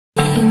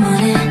name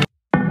on it.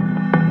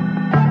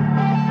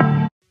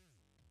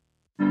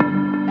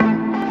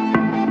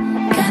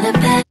 Got a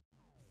bad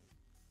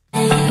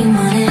name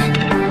on it.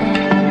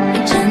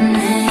 It's your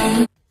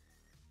name.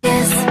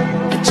 Yes,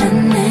 it's your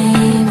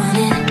name on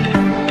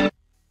it.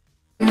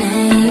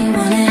 Name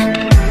on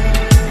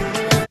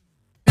it.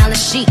 $1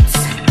 sheets.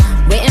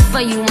 Waiting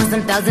for you on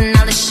some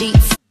 $1,000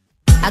 sheets.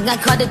 I got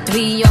caught at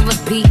 3 on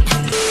repeat.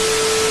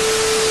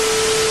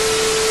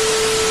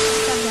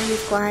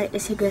 Squad,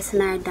 it's your girl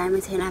Sanaya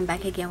Diamonds here, and I'm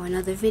back again with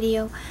another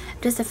video.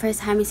 If this is the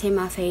first time you see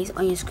my face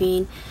on your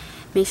screen,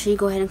 make sure you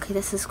go ahead and click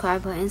the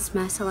subscribe button,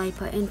 smash the like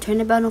button, turn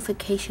the bell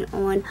notification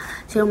on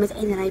so you don't miss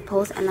anything I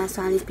post. And last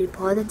time, be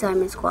part of the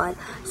Diamond Squad.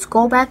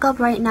 Scroll back up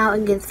right now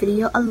and give this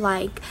video a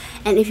like.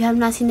 And if you have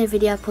not seen the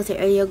video I posted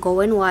earlier, go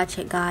and watch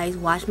it, guys.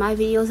 Watch my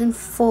videos in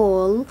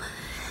full.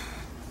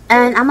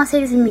 And I'm gonna say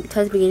this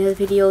towards the beginning of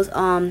the videos.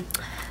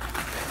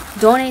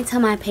 Donate to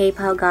my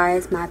PayPal,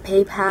 guys. My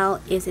PayPal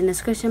is in the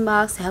description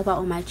box to help out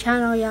on my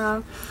channel,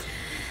 y'all.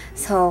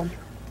 So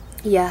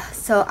yeah,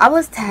 so I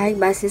was tagged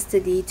by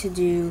Sister D to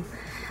do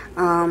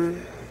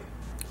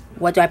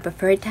what do I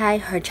prefer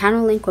tag. Her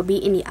channel link will be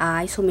in the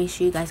eye, so make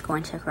sure you guys go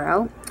and check her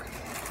out.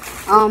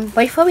 But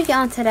before we get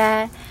on to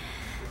that,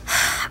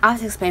 I'll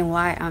just explain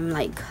why I'm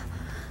like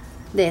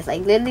this.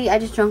 Like literally, I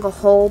just drank a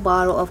whole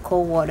bottle of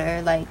cold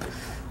water. Like,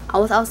 I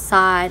was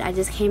outside. I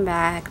just came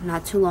back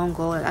not too long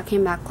ago. Like, I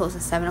came back close to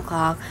 7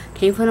 o'clock.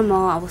 Came from the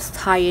mall. I was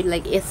tired.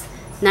 Like, it's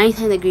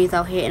 19 degrees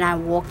out here, and I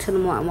walked to the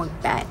mall and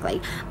walked back.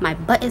 Like, my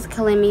butt is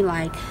killing me.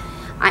 Like,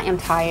 I am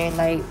tired.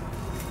 Like,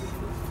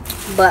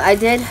 but I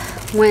did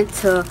went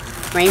to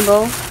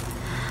Rainbow.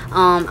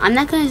 I'm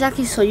not gonna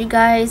exactly show you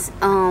guys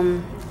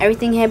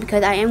everything here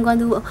because I am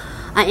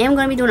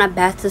gonna be doing a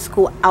back to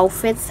school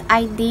outfits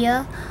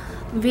idea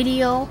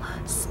video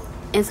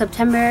in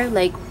September.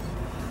 Like,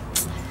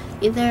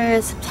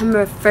 either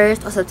September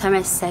 1st or September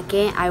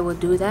 2nd, I will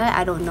do that.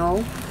 I don't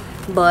know,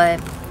 but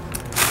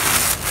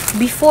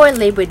before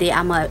Labor Day,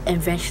 I'm gonna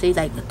eventually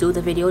like do the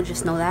video,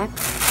 just know that.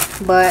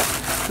 But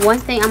one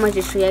thing I'm gonna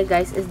just show you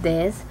guys is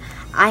this.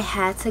 I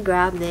had to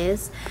grab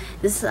this.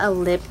 This is a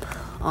lip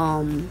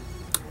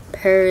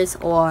purse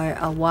or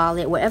a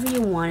wallet, whatever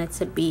you want it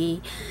to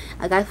be.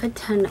 I got it for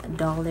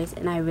 $10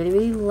 and I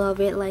really love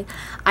it. Like,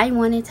 I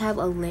wanted to have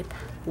a lip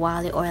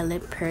wallet or a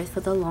lip purse for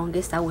the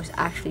longest that was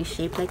actually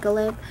shaped like a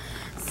lip,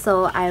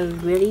 so I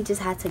really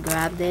just had to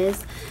grab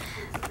this.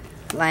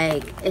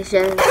 Like, it's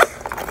a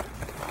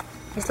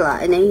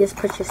lot, and then you just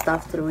put your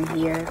stuff through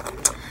here.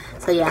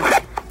 So yeah,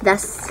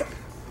 that's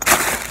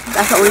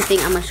the only thing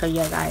I'm gonna show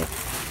you guys.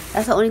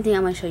 That's the only thing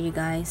I'm gonna show you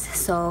guys.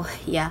 So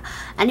yeah,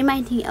 I didn't buy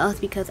anything else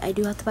because I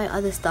do have to buy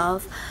other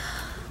stuff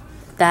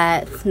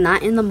that's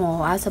not in the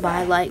mall. I have to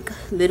buy like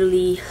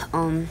literally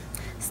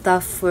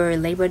stuff for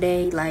Labor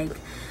Day, like,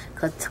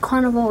 because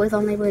Carnival is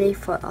on Labor Day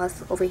for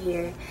us over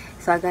here.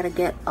 So I gotta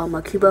get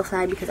a Cuba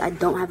flag because I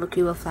don't have a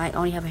Cuba flag. I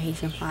only have a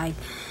Haitian flag.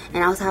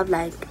 And I also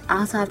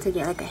have to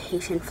get like a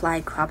Haitian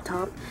flag crop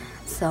top.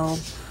 So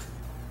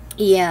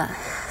yeah,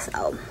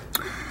 so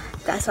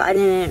that's why I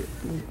didn't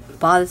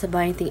bother to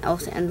buy anything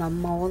else in the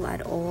mall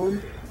at all.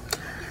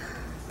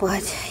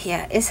 But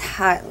yeah, it's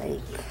hot.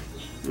 Like,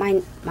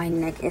 my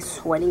neck is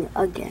sweating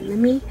again. Let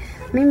me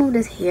move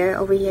this hair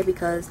over here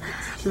because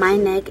my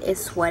neck is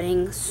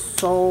sweating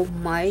so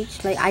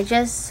much. Like, I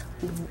just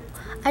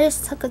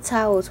took a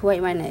towel to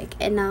wipe my neck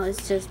and now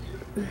it's just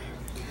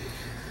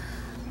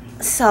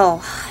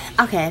so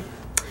okay.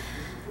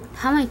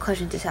 How many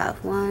questions does this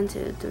have? 1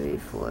 2 3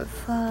 4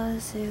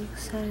 5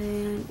 6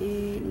 7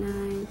 8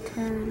 9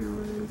 10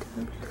 11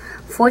 12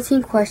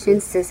 14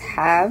 questions does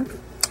have.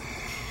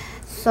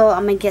 So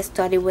I'm gonna get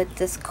started with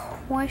this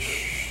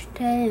question.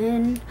 I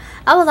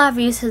have a lot of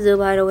videos to do,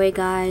 by the way,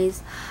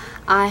 guys.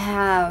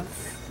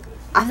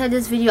 After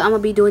this video, I'm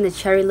gonna be doing the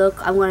cherry look.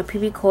 I'm gonna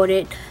pre-record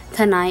it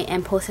tonight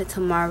and post it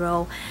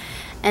tomorrow.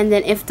 And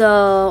then if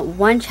the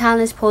one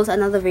challenge posts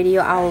another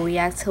video, I will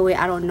react to it.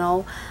 I don't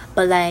know,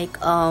 but like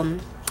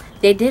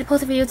they did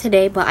post a video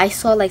today, but I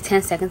saw like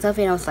 10 seconds of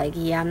it and I was like,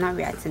 yeah, I'm not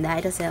reacting to that.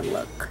 It doesn't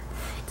look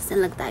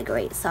that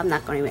great, so I'm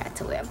not gonna react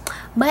to it.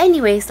 But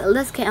anyways,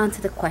 let's get on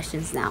to the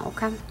questions now,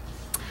 okay?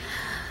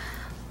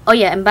 Oh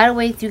yeah, and by the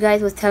way, you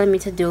guys was telling me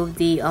to do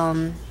the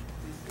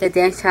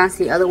dance challenge,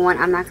 the other one.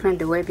 I'm not gonna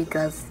do it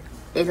because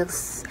it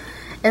looks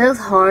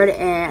hard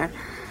and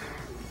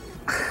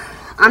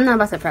I'm not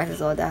about to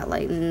practice all that.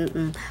 Like,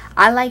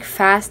 I like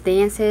fast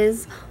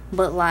dances,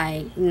 but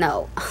like,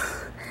 no.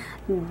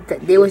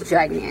 They was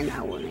dragging and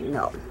I wasn't.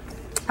 No.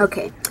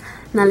 Okay,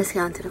 now let's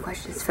get on to the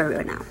questions for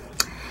real now.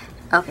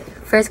 Okay,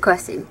 first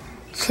question: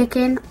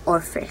 chicken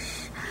or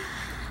fish?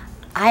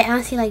 I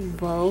honestly like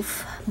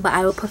both, but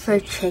I would prefer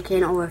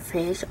chicken over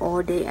fish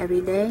all day,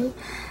 every day,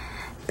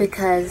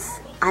 because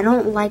I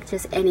don't like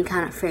just any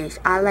kind of fish.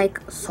 I like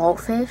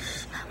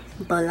saltfish,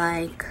 but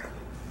like,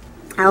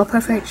 I would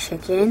prefer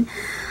chicken.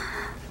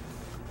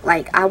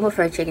 Like, I would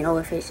prefer chicken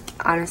over fish,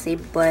 honestly,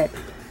 but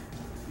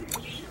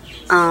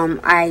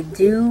I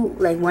do,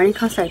 like, when it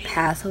comes to like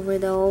Passover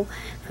though,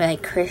 for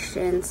like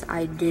Christians,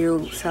 I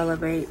do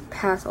celebrate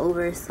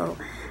Passover, so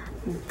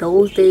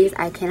those days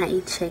I cannot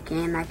eat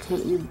chicken, I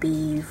can't eat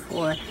beef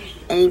or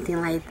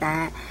anything like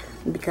that,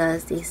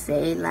 because they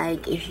say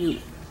like if you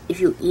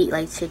eat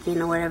like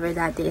chicken or whatever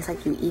that day, it's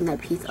like you eating a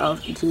piece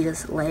of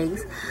Jesus'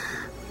 legs.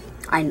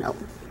 I know,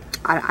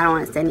 I don't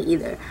understand it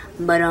either,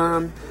 but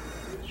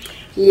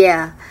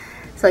yeah.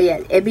 So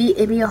yeah, it'd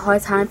be a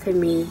hard time for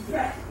me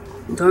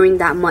during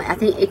that month. I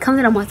think it comes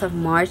in the month of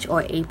March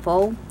or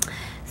April.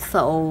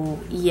 So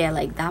yeah,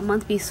 like that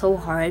month be so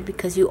hard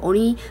because you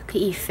only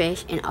could eat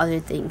fish and other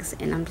things,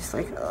 and I'm just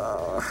like,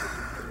 ugh,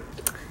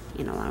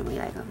 you know, I don't really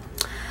like them.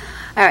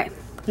 All right,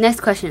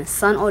 next question: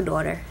 son or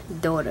daughter?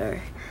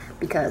 Daughter,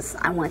 because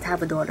I want to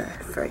have a daughter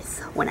first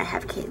when I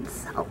have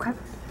kids. Okay.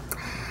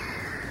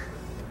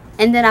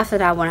 And then after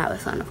that, I want to have a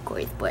son, of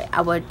course. But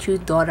I would choose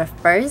daughter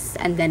first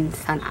and then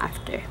son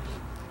after.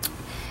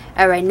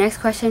 Alright, next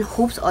question.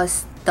 Hoops or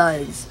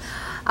studs?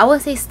 I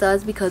would say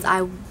studs because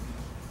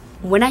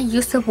when I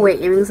used to wear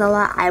earrings a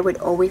lot, I would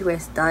always wear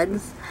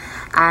studs.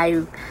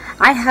 I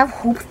have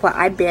hoops, but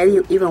I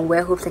barely even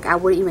wear hoops. Like, I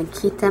wouldn't even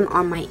keep them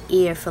on my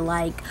ear for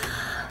like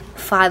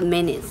 5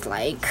 minutes.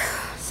 Like,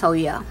 so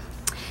yeah.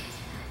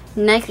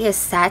 Next is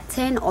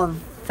satin or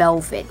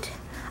velvet.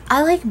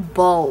 I like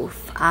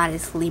both,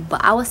 honestly,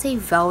 but I would say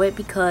velvet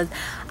because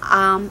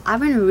I've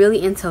been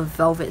really into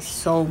velvet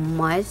so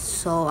much,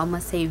 so I'm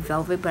gonna say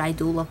velvet, but I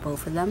do love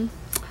both of them.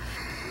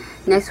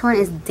 Next one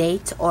is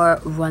date or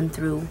run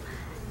through.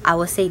 I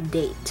would say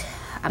date.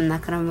 I'm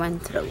not gonna run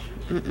through.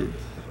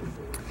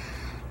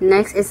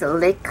 Next is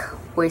lick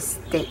or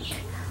stick.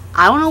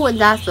 I don't know what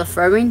that's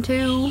referring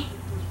to,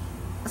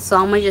 so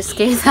I'm gonna just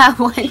skip that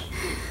one.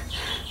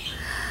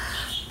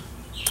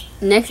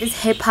 Next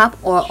is hip hop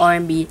or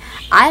R&B.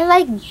 I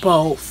like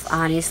both,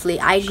 honestly.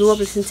 I grew up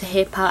listening to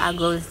hip hop. I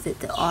grew up listening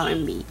to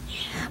R&B,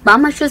 but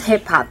I'm gonna choose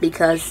hip hop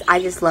because I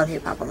just love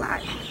hip hop a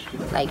lot.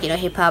 Like, you know,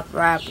 hip hop,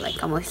 rap.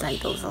 Like, I'm always like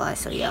those a lot.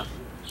 So yeah,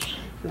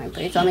 my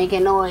plates are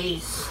making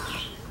noise.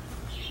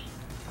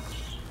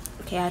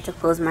 Okay, I had to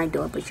close my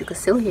door, but you can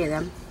still hear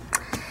them.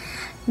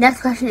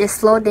 Next question is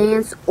slow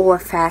dance or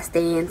fast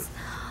dance.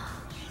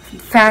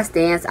 Fast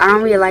dance. I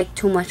don't really like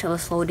too much of a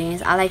slow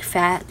dance. I like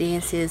fast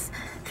dances.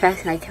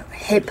 Fast, like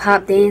hip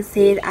hop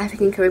dances,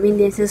 African Caribbean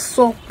dances,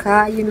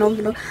 soca, you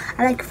know.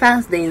 I like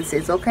fast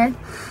dances, okay?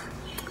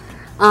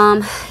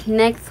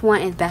 Next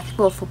one is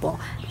basketball or football.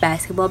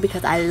 Basketball,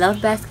 because I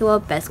love basketball.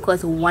 Basketball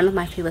is one of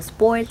my favorite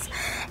sports,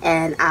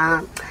 and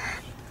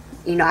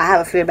you know, I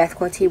have a favorite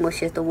basketball team,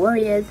 which is the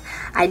Warriors.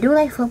 I do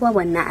like football,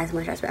 but not as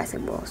much as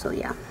basketball. So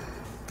yeah.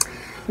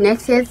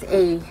 Next is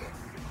a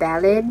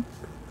ballad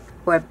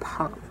or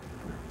pop.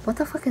 What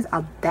the fuck is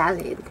a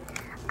ballad?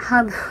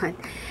 Hold on.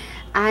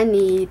 I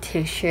need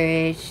to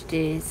search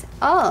this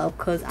up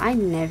because I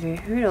never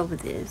heard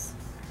of this.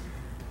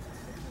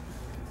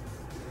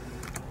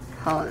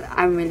 Hold on.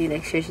 I'm really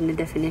like searching the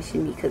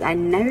definition because I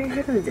never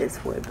heard of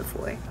this word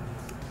before.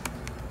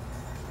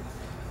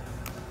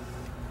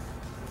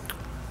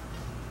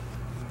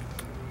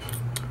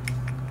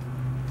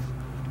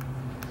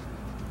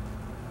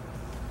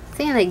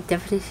 Saying like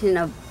definition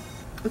of,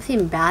 I'm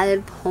saying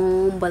ballad,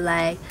 poem, but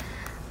like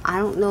I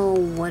don't know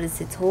what is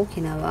it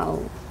talking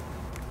about.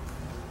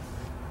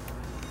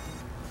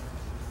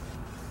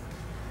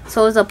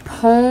 So it's a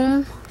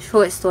poem,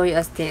 short story,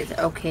 or stanza.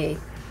 Okay,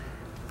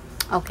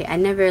 I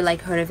never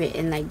like heard of it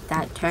in like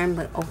that term,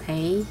 but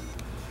okay.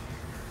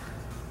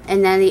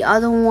 And then the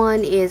other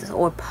one is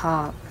or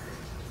pop.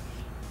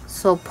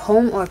 So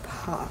poem or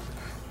pop.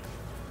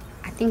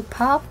 I think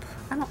pop.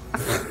 I don't.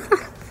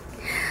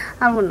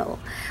 I don't know.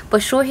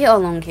 But short hair or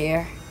long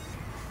hair.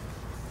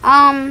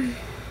 I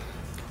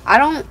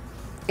don't.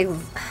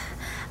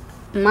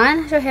 My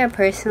natural hair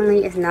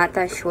personally is not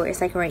that short.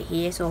 It's like right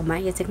here, so my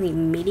hair is technically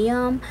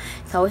medium.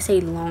 So I would say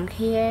long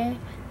hair.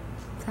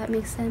 Does that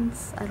make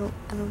sense? I don't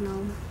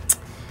know.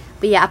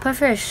 But yeah, I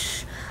prefer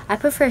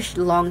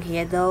long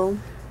hair though.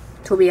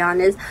 To be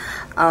honest,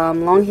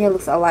 long hair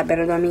looks a lot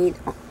better than me.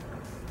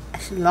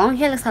 Long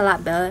hair looks a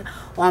lot better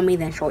on me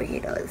than short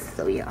hair does.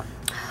 So yeah,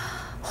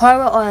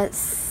 horror or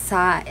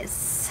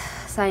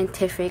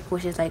scientific,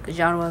 which is like a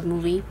genre of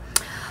movie.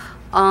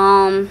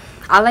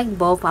 I like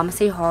both. I'm gonna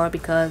say horror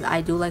because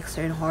I do like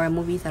certain horror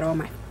movies that are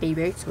my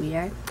favorite. So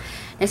yeah.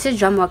 This is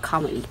drama or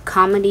comedy.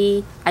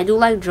 Comedy. I do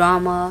like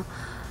drama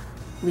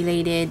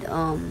related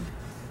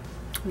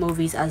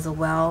movies as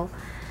well,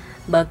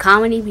 but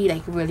comedy be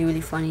like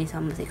really funny. So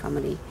I'm gonna say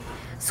comedy.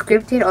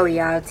 Scripted or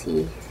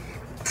reality.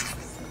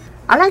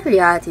 I like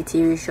reality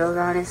TV shows,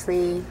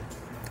 honestly.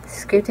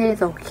 Scripted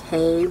is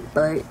okay,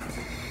 but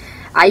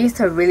I used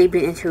to really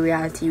be into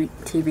reality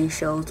TV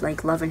shows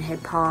like Love and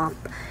Hip Hop.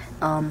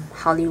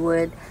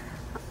 Hollywood,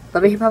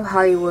 Love and Hip Hop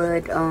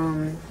Hollywood,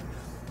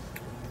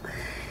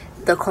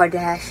 the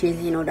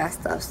Kardashians, you know, that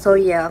stuff. So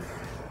yeah,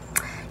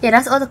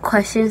 that's all the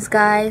questions,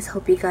 guys.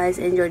 Hope you guys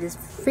enjoyed this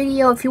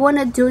video. If you want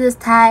to do this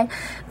tag,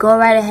 go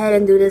right ahead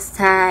and do this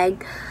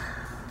tag.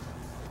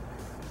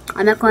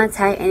 I'm not going to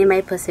tag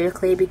anybody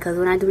specifically because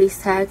when I do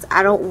these tags,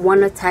 I don't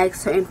want to tag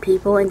certain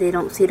people and they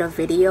don't see the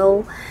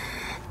video.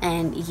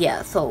 And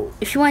yeah, so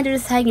if you want to do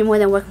this tag, you're more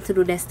than welcome to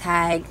do this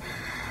tag.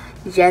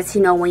 just,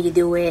 you know, when you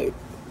do it,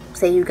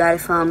 say you got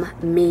it from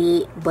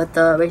me, but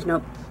the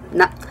original,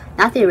 not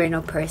the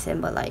original person,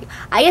 but like,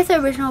 I guess the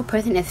original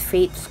person is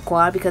Fate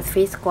Squad, because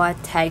Fate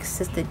Squad tags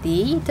Sister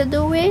D to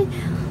do it,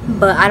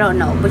 but I don't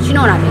know, but you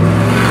know what I mean.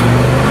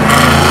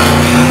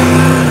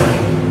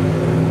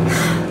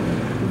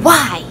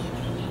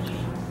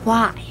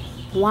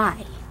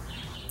 Why?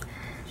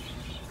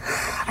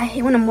 I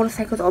hate when the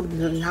motorcycles are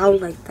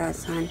loud like that,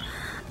 son.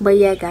 But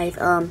yeah, guys,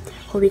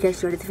 hope you guys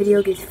enjoyed this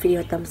video. Give this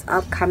video a thumbs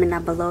up, comment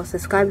down below,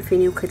 subscribe if you're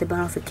new, click the bell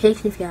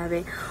notification if you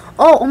haven't.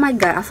 Oh my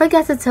god, I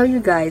forgot to tell you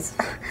guys.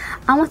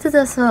 I went to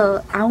the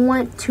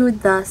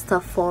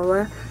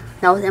Sephora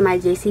that was in my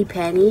JC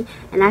Penney,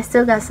 and I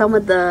still got some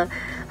of the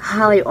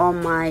highlight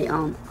on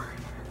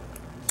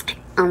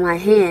my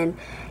hand.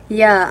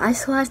 Yeah, I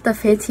swatched the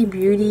Fenty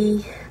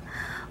Beauty.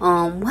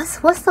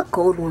 What's the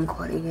gold one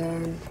called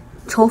again?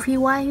 Trophy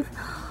Wife.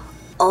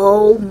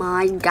 Oh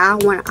my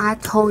god, when I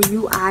told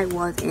you I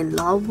was in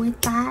love with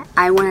that,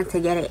 I wanted to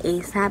get it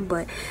ASAP,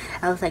 but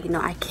I was like,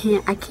 no, I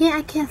can't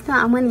spend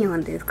my money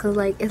on this, because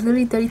like, it's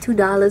literally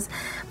 $32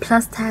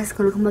 plus tax,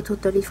 gonna come up to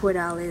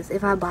 $34.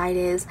 If I buy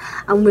this,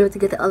 I'm gonna be able to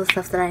get the other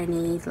stuff that I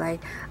need.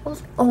 Like, I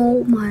was,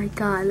 oh my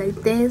god, like,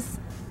 this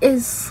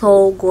is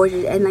so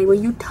gorgeous, and like,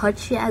 when you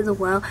touch it as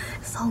well,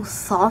 it's so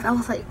soft. I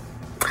was like,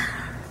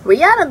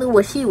 Rihanna knew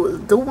what she was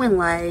doing.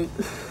 Like,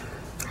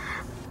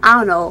 I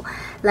don't know,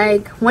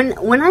 like,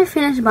 when I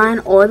finish buying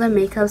all the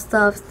makeup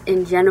stuff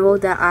in general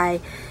that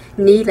I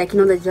need, like, you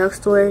know, the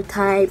drugstore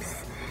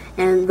types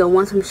and the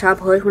ones from Shop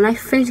Hood, when I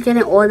finish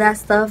getting all that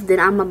stuff, then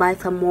I'm gonna buy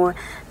some more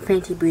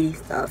Fenty Beauty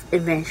stuff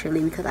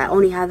eventually, because I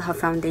only have her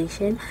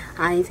foundation.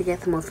 I need to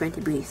get some more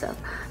Fenty Beauty stuff.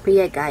 But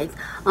yeah, guys,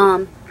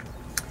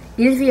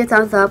 give this video a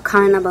thumbs up,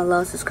 comment down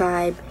below,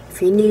 subscribe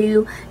if you're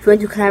new. If you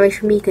want to collaborate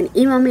with me, you can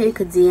email me or you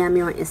could DM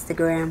me on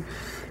Instagram.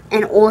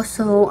 And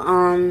also,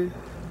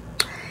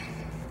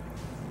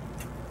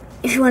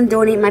 if you want to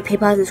donate, my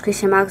PayPal is in the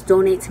description box.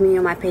 Donate to me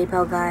on my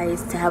PayPal,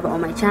 guys, to help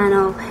on my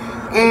channel.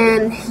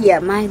 And yeah,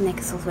 my neck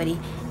is so sweaty.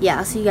 Yeah,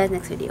 I'll see you guys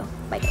next video.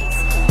 Bye,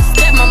 guys.